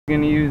We're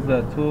gonna use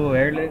the tool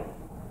airlift.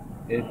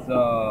 It's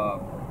a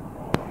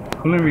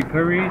coolant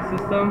recovery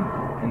system,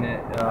 and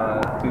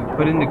to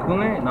put in the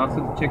coolant and also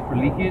to check for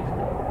leakage.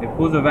 It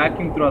pulls a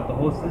vacuum throughout the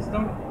whole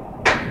system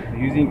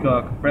using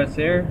compressed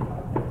air,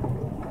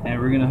 and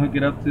we're gonna hook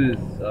it up to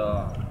this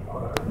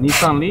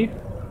Nissan Leaf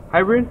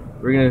hybrid.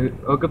 We're gonna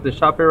hook up the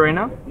shop air right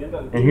now,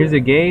 and here's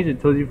a gauge.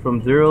 It tells you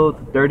from 0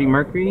 to 30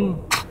 mercury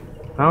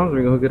pounds.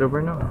 We're gonna hook it up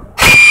right now.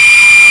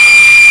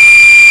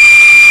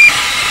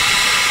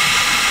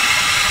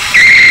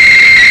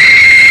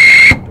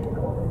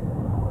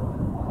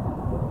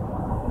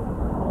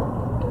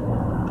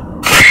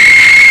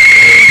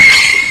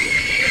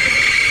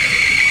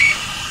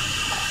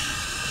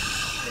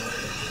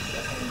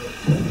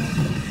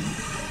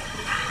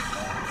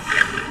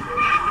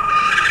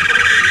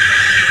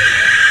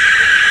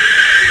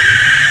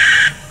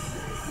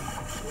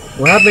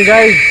 What happened,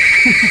 guys?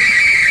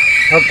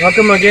 how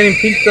come I'm getting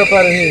pink stuff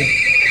out of here?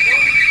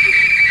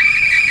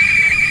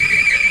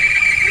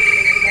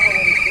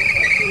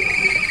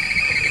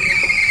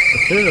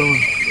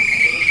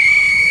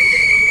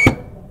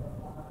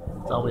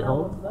 That's all we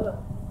hold.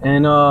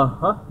 And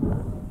huh?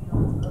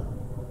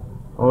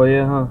 Oh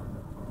yeah, huh?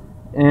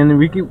 And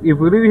we can, if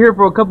we leave it here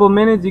for a couple of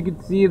minutes, you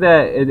can see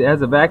that it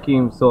has a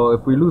vacuum. So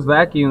if we lose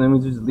vacuum, that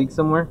means there's a leak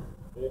somewhere.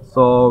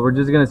 So we're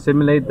just gonna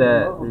simulate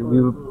that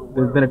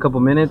there's been a couple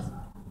minutes.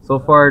 So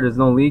far, there's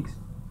no leaks.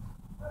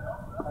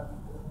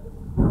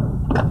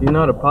 You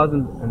know how to pause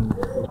and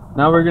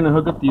now we're gonna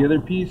hook up the other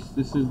piece.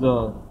 This is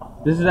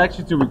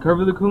actually to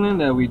recover the coolant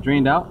that we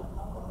drained out.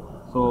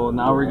 So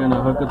now we're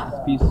gonna hook up this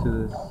piece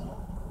to this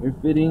air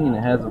fitting, and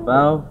it has a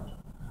valve,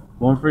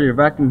 one for your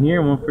vacuum here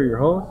and one for your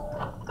hose.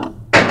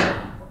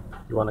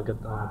 You want to get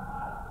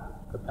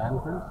the pan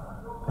first?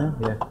 Huh?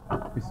 Yeah.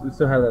 We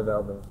still have that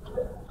valve though.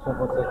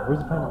 Where's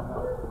the pan?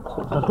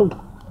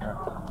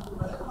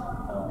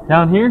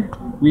 Down here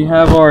we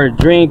have our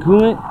drain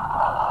coolant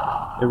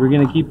that we're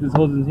gonna keep this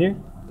hose in here.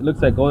 It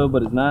looks like oil,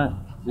 but it's not.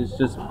 It's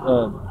just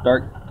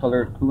dark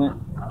colored coolant.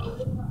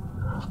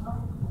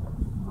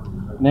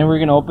 And then we're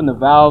gonna open the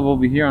valve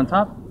over here on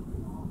top,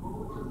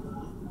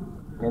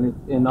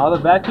 and all the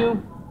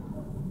vacuum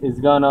is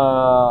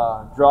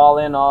gonna draw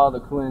in all the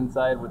coolant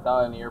inside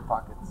without any air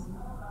pockets.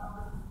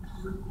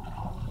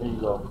 There you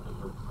go.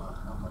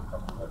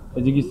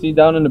 As you can see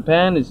down in the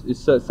pan, it's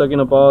sucking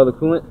up all the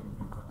coolant.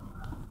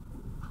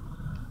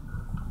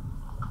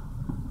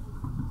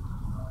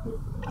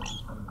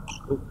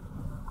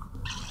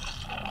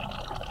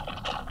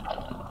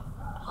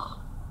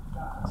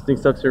 This thing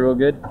sucks it real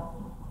good.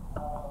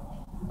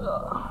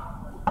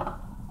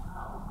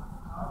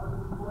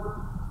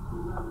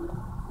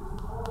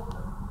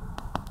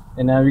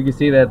 And now you can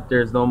see that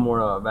there's no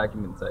more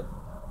vacuum inside.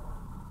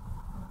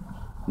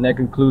 And that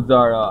concludes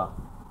our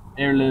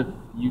airlift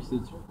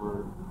usage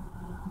for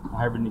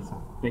hybrid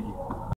Nissan. Thank you.